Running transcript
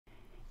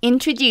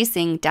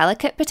Introducing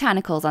Delicate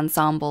Botanicals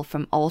Ensemble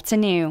from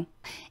Altenew.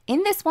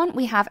 In this one,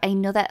 we have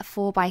another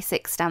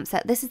 4x6 stamp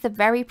set. This is the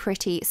very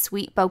pretty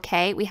Sweet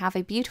Bouquet. We have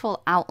a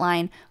beautiful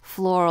outline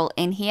floral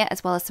in here,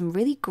 as well as some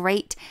really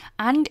great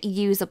and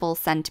usable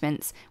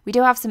sentiments. We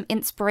do have some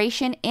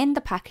inspiration in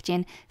the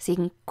packaging, so you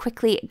can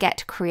quickly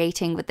get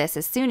creating with this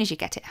as soon as you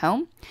get it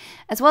home.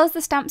 As well as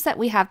the stamp set,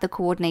 we have the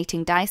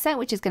coordinating die set,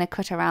 which is going to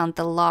cut around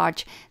the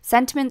large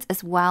sentiments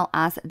as well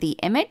as the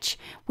image.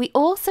 We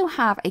also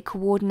have a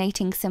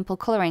coordinating simple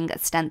colouring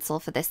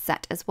stencil for this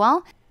set as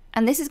well.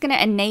 And this is going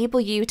to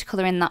enable you to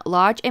colour in that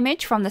large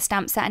image from the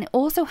stamp set, and it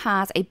also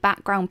has a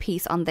background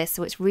piece on this,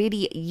 so it's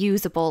really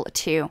usable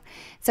too.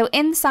 So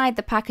inside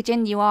the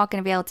packaging, you are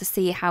going to be able to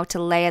see how to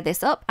layer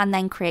this up and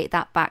then create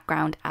that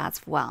background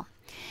as well.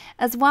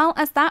 As well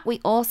as that, we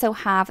also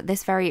have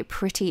this very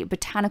pretty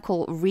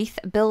botanical wreath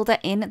builder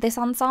in this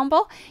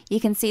ensemble. You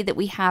can see that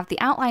we have the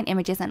outline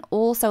images and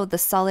also the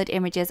solid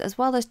images, as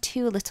well as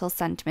two little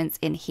sentiments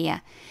in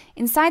here.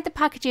 Inside the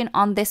packaging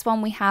on this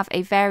one, we have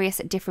a various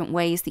different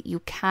ways that you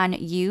can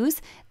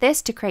use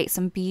this to create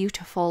some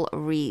beautiful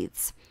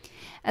wreaths.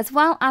 As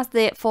well as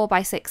the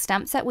 4x6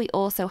 stamp set, we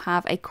also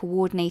have a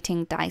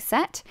coordinating die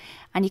set,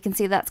 and you can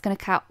see that's going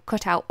to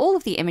cut out all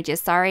of the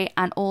images,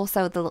 and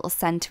also the little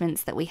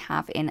sentiments that we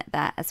have in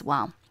there as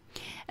well.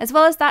 As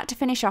well as that, to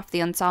finish off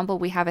the ensemble,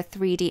 we have a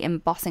 3D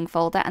embossing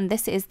folder, and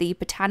this is the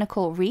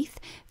Botanical Wreath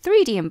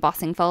 3D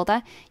embossing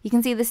folder. You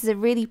can see this is a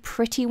really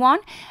pretty one,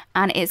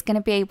 and it's going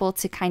to be able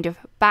to kind of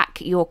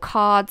back your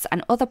cards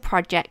and other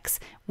projects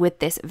with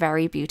this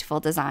very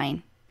beautiful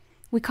design.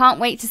 We can't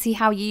wait to see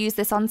how you use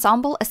this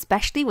ensemble,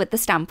 especially with the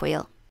stamp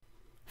wheel.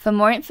 For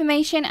more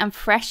information and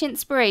fresh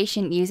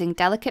inspiration using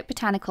Delicate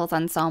Botanicals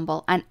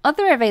Ensemble and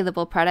other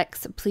available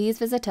products, please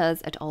visit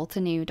us at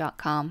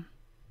altenew.com.